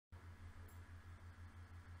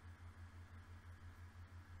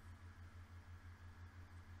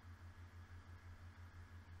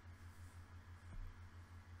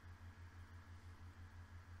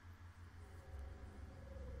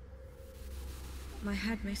My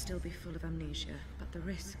head may still be full of amnesia, but the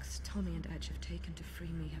risks Tommy and Edge have taken to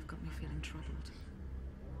free me have got me feeling troubled.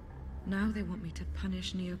 Now they want me to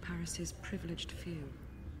punish Neo-Paris's privileged few.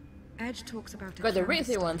 Edge talks about But the rich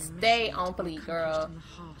ones stay on fleek, girl. In the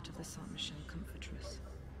heart of the Saint-Michel Comfortress.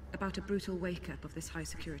 About a brutal wake-up of this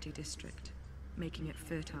high-security district, making it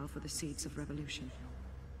fertile for the seeds of revolution.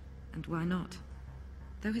 And why not?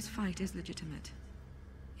 Though his fight is legitimate,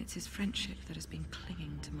 it's his friendship that has been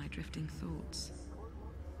clinging to my drifting thoughts.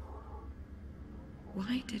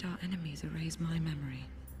 Why did our enemies erase my memory?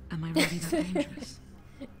 Am I really that dangerous?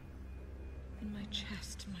 In my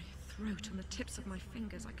chest, my throat, and the tips of my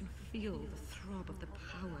fingers, I can feel the throb of the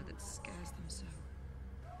power that scares them so.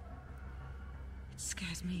 It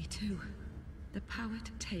scares me too. The power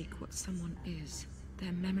to take what someone is,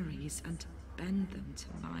 their memories, and bend them to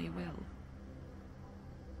my will.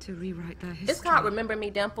 To rewrite their history. It's called Remember Me,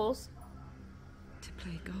 Dimples. To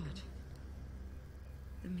play God.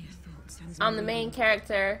 The mere thought sends I'm the main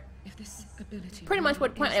character. If this ability pretty much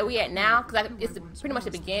what the point that we at now, because it's pretty much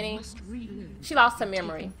the beginning. She lost her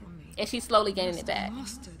memory, and she's slowly gaining it back.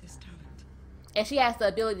 And she has the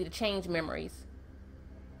ability to change memories.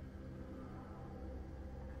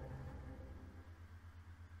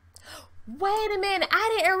 Wait a minute,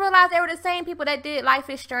 I didn't realize they were the same people that did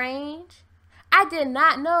Life is Strange. I did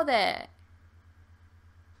not know that.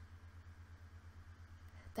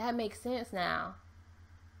 That makes sense now.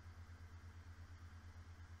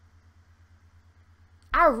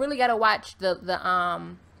 I really gotta watch your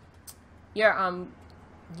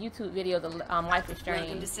YouTube videos of Life is Strange.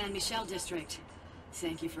 Welcome to San Michel District.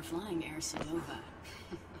 Thank you for flying Air Solova.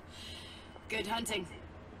 Good hunting.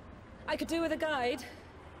 I could do with a guide.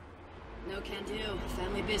 No can do.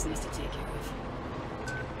 Family business to take care of.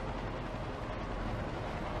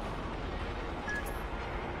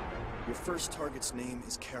 Your first target's name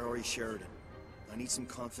is Carrie Sheridan. I need some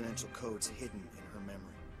confidential codes hidden in her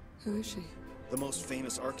memory. Who is she? The most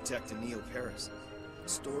famous architect in Neo-Paris.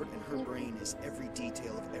 Stored in her brain is every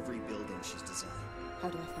detail of every building she's designed. How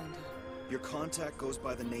do I find her? Your contact goes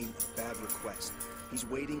by the name of Bad Request. He's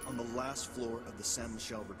waiting on the last floor of the Saint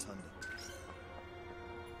Michel Rotunda.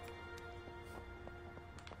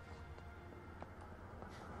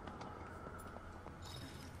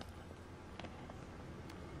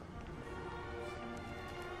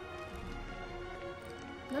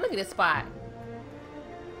 Now look at this spot.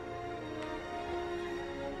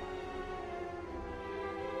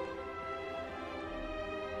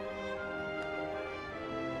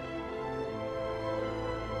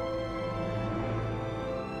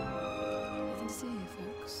 Nothing to see here,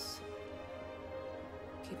 folks.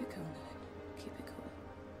 Keep it cool, Nilin. Keep it cool.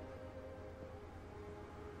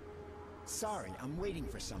 Sorry, I'm waiting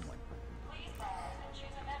for someone.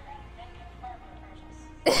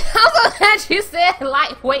 I'm so glad you said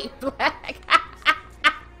lightweight black.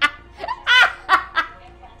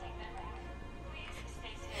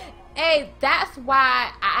 Hey, that's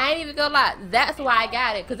why I ain't even gonna lie. That's why I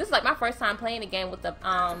got it, because this is like my first time playing the game with a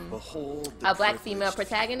black female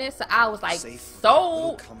protagonist. So I was like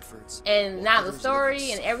sold, and now the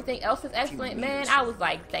story and everything else is excellent. Man, I was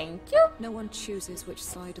like, thank you. No one chooses which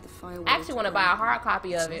side of the firewall. I actually want to buy a hard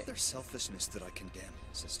copy of it. It's not their selfishness that I condemn,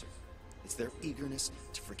 sister. It's their eagerness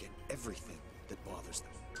to forget everything that bothers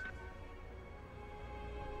them.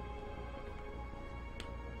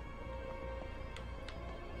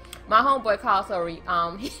 My homeboy called, so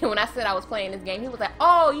when I said I was playing this game, he was like,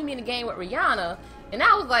 "Oh, you mean the game with Rihanna?" And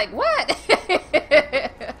I was like, "What?"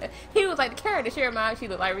 He was like, "The character she reminds she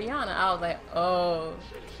looked like Rihanna." I was like, "Oh,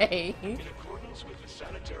 okay." In accordance with the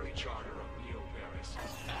sanitary charter of Neo-Paris,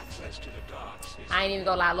 access to the docks is... I ain't even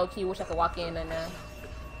gonna lie, low key, wish I could walk in and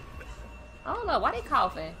oh no, why they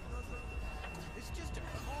coughing? It's just a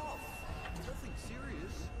cough. Nothing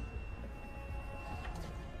serious.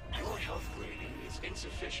 Your health rating is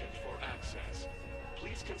insufficient for access.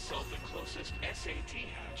 Please consult the closest SAT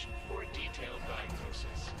hatch for a detailed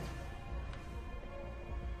diagnosis.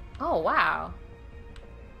 Oh wow.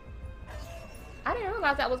 I didn't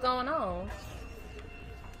realize that was going on.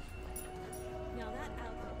 Now that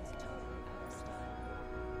outfit is totally out of style.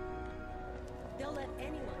 They'll let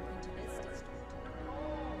anyone into this district.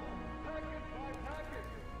 Packet by packet,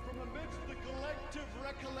 from amidst the collective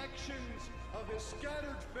recollections of his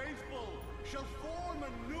scattered faithful, shall form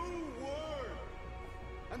a new word.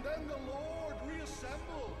 And then the Lord,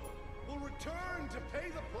 reassembled, will return to pay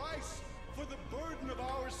the price for the burden of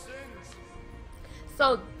our sins.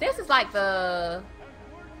 So this is like the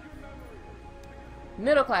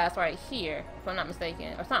middle class right here, if I'm not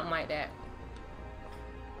mistaken, or something like that.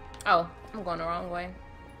 Oh, I'm going the wrong way.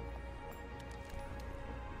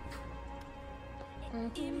 I'm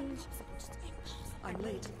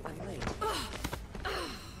late.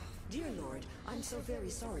 Dear Lord, I'm so very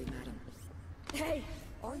sorry, madam. Hey!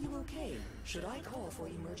 Are you okay? Should I call for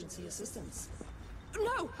emergency assistance?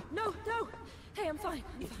 No! Hey, I'm fine.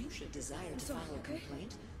 If you should desire to file a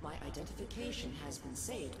complaint, my identification has been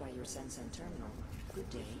saved by your Sensen terminal. Good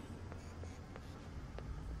day.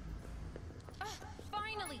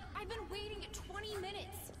 Finally! I've been waiting 20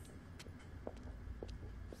 minutes!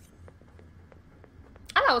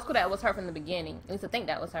 I thought it was cool that it was her from the beginning. At least I think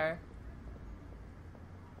that was her.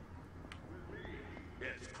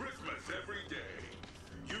 It's Christmas every day.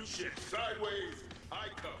 You shit sideways, I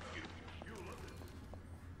cuff you.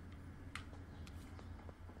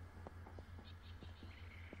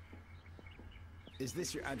 Is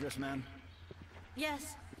this your address, ma'am?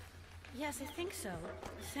 Yes, I think so.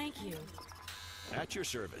 Thank you. At your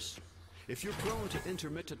service. If you're prone to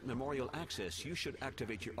intermittent memorial access, you should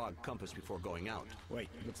activate your odd compass before going out. Wait,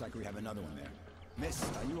 looks like we have another one there. Miss,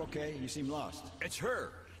 are you okay? You seem lost. It's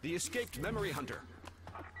her, the escaped memory hunter.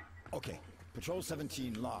 Okay. Patrol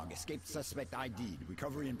 17 log. Escaped suspect ID'd.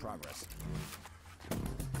 Recovery in progress.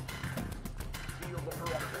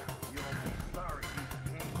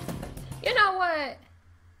 You know what?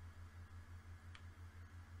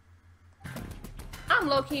 I'm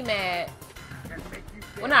low-key mad.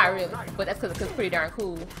 Well, not really, but that's because it's pretty darn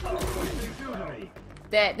cool.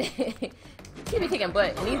 That she be kicking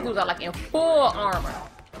butt, and these dudes are like in full armor.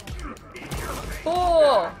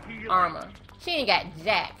 Full armor. She ain't got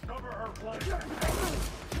jack.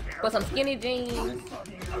 But some skinny jeans,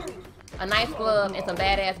 a nice glove, and some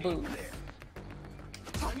badass boots.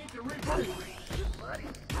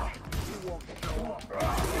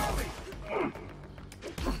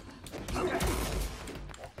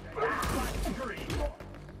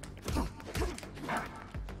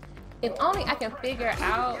 If only I can figure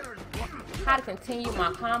out how to continue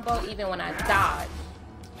my combo even when I dodge.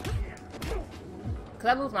 Cause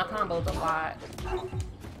I lose my combos a lot.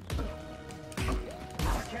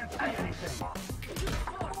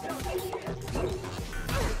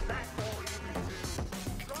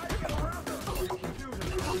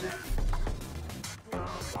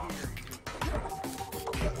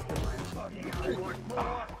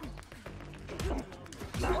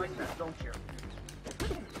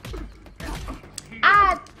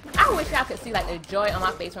 I wish y'all could see like the joy on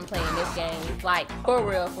my face from playing this game. Like for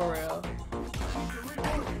real, for real.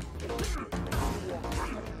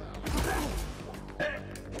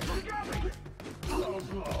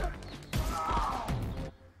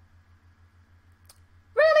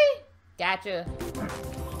 Really? Gotcha.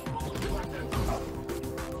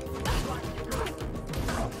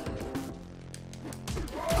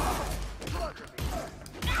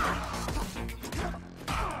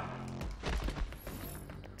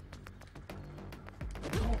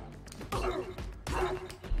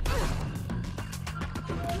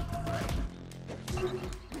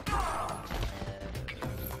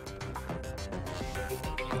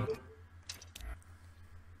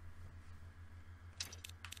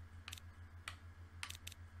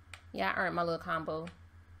 Yeah, I earned my little combo.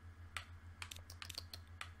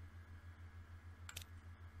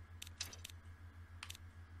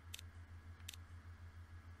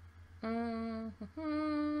 I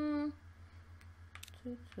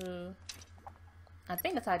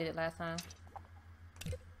think that's how I did it last time.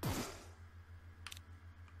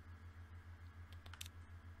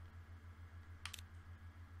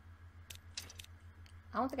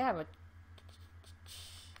 I don't think I have a...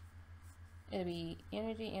 It'll be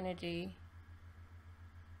energy, energy.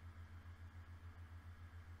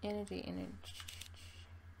 Energy, energy.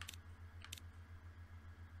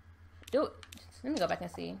 Do it. Let me go back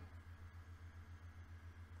and see.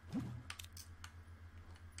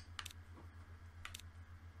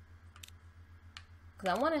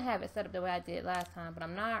 Because I want to have it set up the way I did last time, but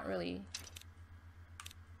I'm not really...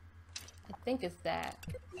 I think it's that.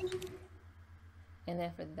 And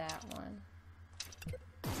then for that one.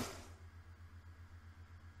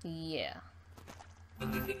 Yeah.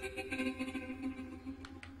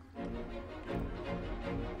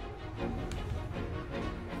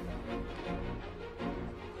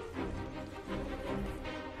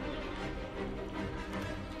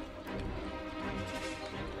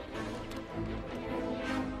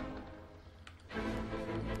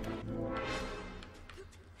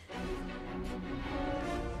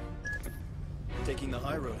 Taking the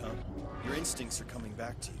high road, huh? Your instincts are coming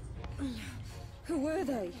back to you. Who were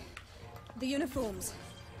they? The uniforms.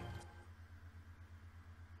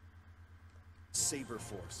 Saber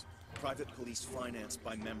Force. Private police financed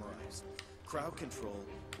by Memorize. Crowd control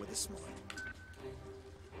with a smile.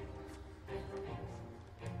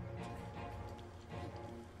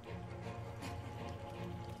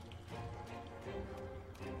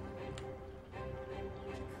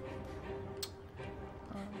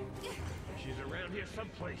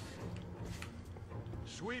 someplace.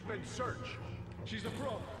 Sweep and search. She's a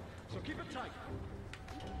pro, so keep it tight.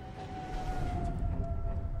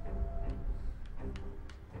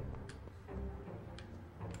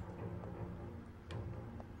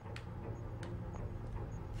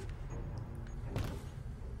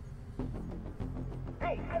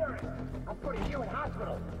 Hey, terrorist! I'm putting you in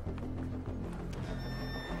hospital.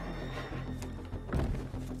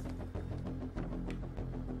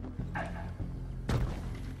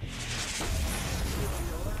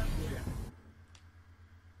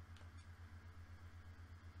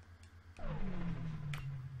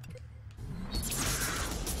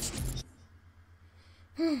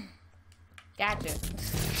 Gotcha.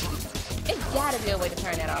 It's gotta be a way to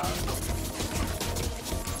turn that off.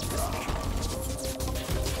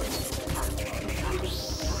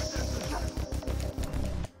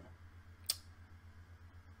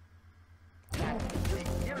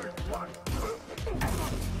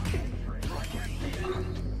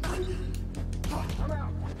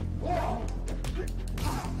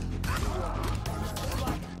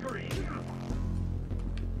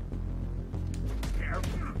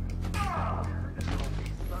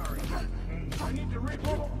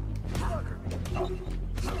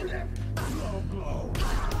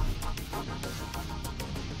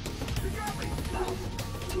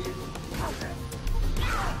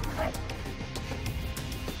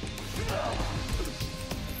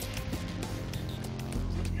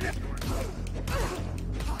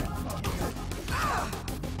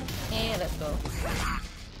 And let's go.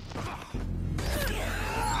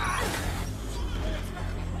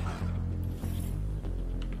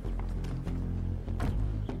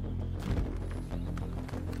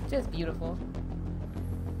 Just beautiful.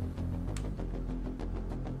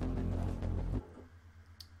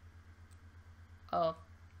 Oh.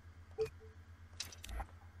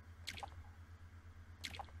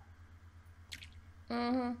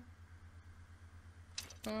 Mm-hmm.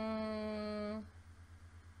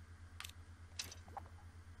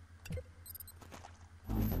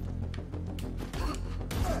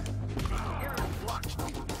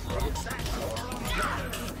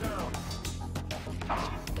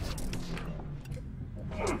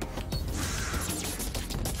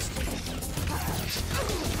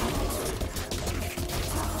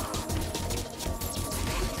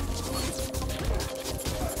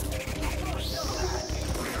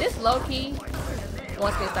 This low-key,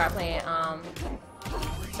 once we start playing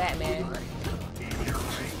Batman.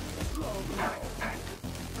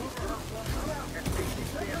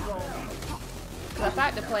 Cause I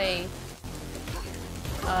tried to play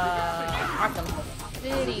Arkham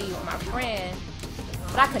City with my friend,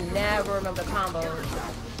 but I could never remember the combos.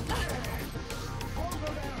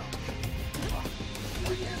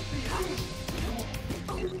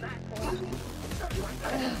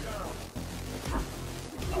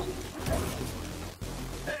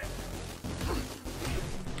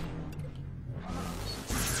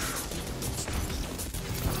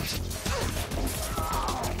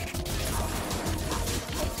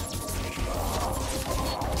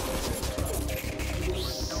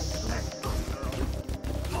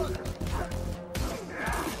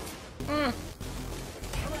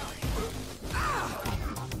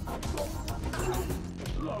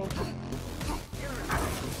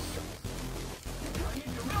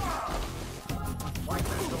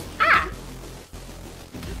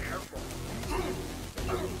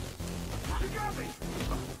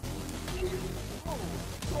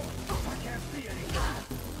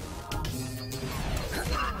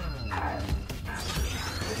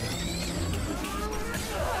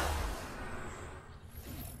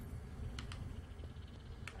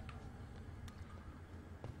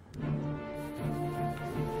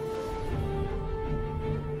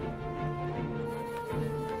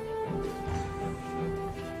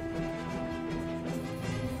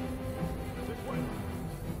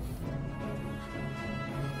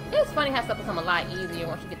 It's funny how stuff become a lot easier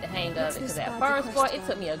once you get the hang of it, because at first, boy, it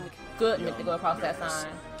took me a good minute to go across that sign.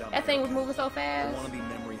 That thing was moving so fast. I want to be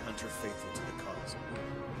memory hunter faithful to the cause.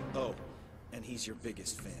 Oh, and he's your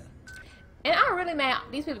biggest fan. And I'm really mad.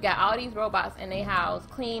 These people got all these robots in their house,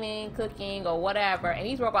 cleaning, cooking, or whatever, and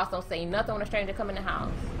these robots don't say nothing when a stranger come in the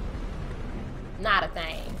house. Not a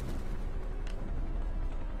thing.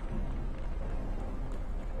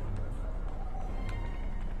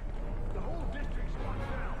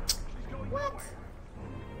 What?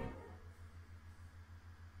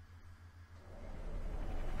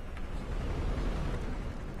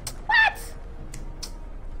 What?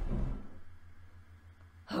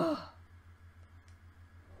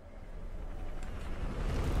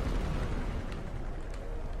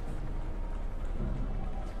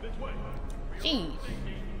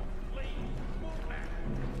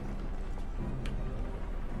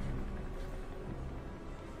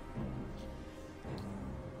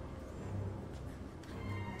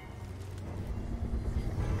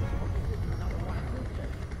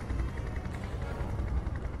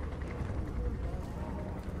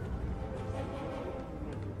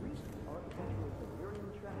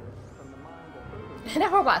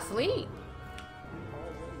 That robot sleep.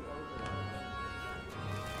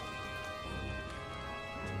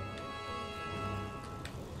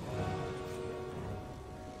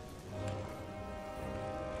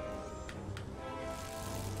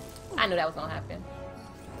 I knew that was gonna happen.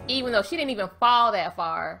 Even though she didn't even fall that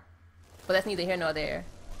far. But that's neither here nor there.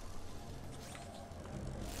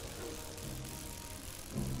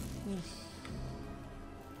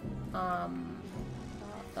 Up.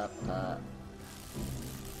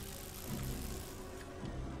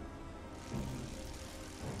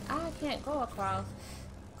 I can't go across.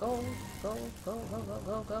 Go.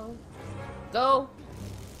 Go.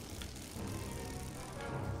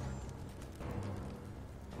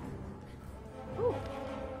 Ooh.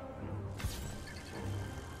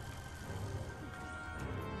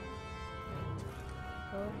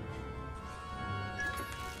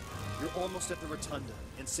 You're almost at the rotunda,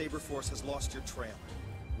 and Saber Force has lost your trail.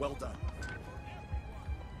 Well done.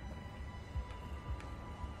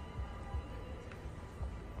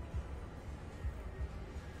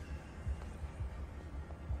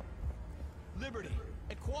 Liberty,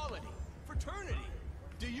 equality, fraternity.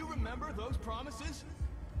 Do you remember those promises?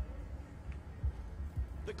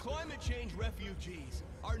 The climate change refugees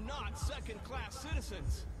are not second-class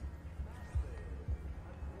citizens.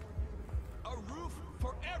 A roof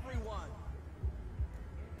for everyone.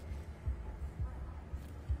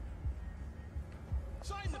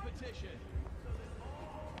 Sign the petition.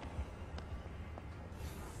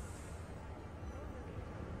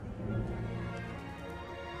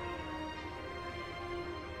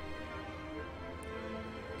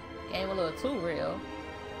 Game a little too real.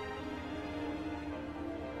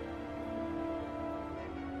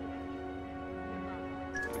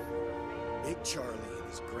 Big Charlie and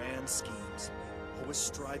his grand schemes. Always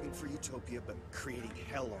striving for utopia, but creating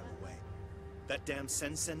hell on the way. That damn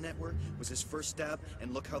Sensen network was his first stab,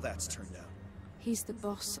 and look how that's turned out. He's the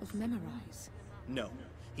boss of Memorize. No,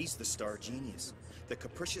 he's the star genius. The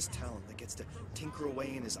capricious talent that gets to tinker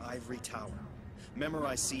away in his ivory tower.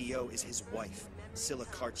 Memorize CEO is his wife, Scylla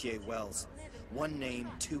Cartier-Wells. One name,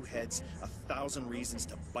 two heads, 1,000 reasons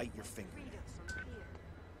to bite your finger.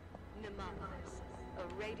 A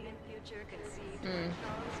radiant future conceived by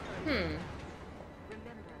Charles Cartier.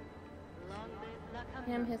 Remember, long live La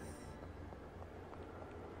Him, his...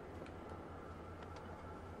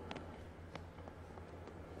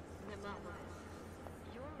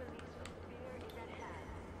 Your release from fear is at hand.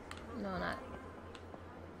 No, not.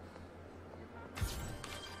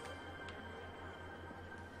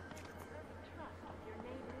 Trust your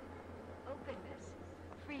neighbors. Openness.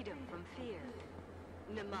 Freedom from fear.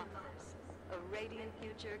 Nemopolis. A radiant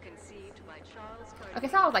future conceived by Charles Cartier. Okay,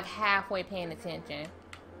 so I was like halfway paying attention.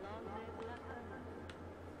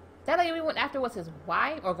 That lady we went after was his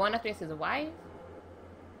wife? Or going after is his wife?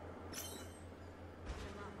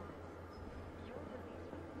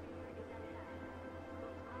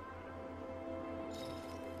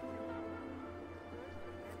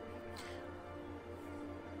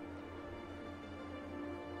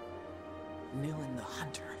 Nilin the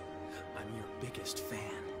Hunter. I'm your biggest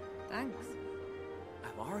fan. Thanks.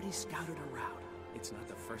 I've already scouted a route. It's not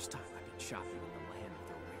the first time I've been shopping in the land of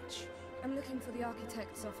the rich. I'm looking for the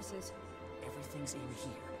architect's offices. Everything's in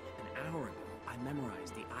here. An hour ago, I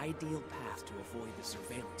memorized the ideal path to avoid the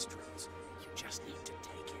surveillance drones. You just need to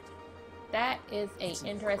take it. That is an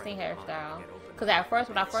interesting hairstyle. Because at first,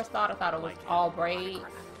 when I first thought, I thought it was all braids.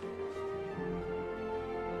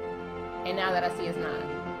 And now that I see it's not.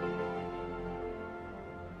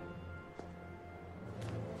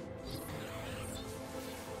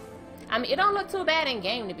 I mean, it don't look too bad in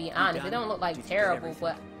game, to be honest. It don't look like terrible,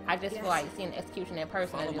 but I just feel like seeing the execution in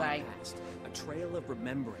person and be like, a trail of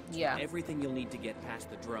remembrance. Yeah. Everything you'll need to get past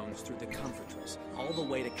the drones through the Comfortress, all the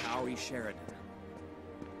way to Kaori Sheridan.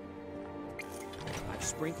 I've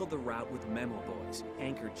sprinkled the route with memo boys,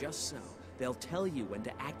 anchored just so they'll tell you when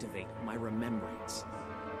to activate my remembrance.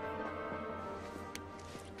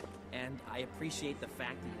 And I appreciate the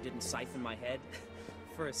fact that you didn't siphon my head.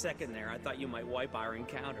 For a second there, I thought you might wipe our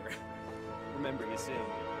encounter. Remember you soon.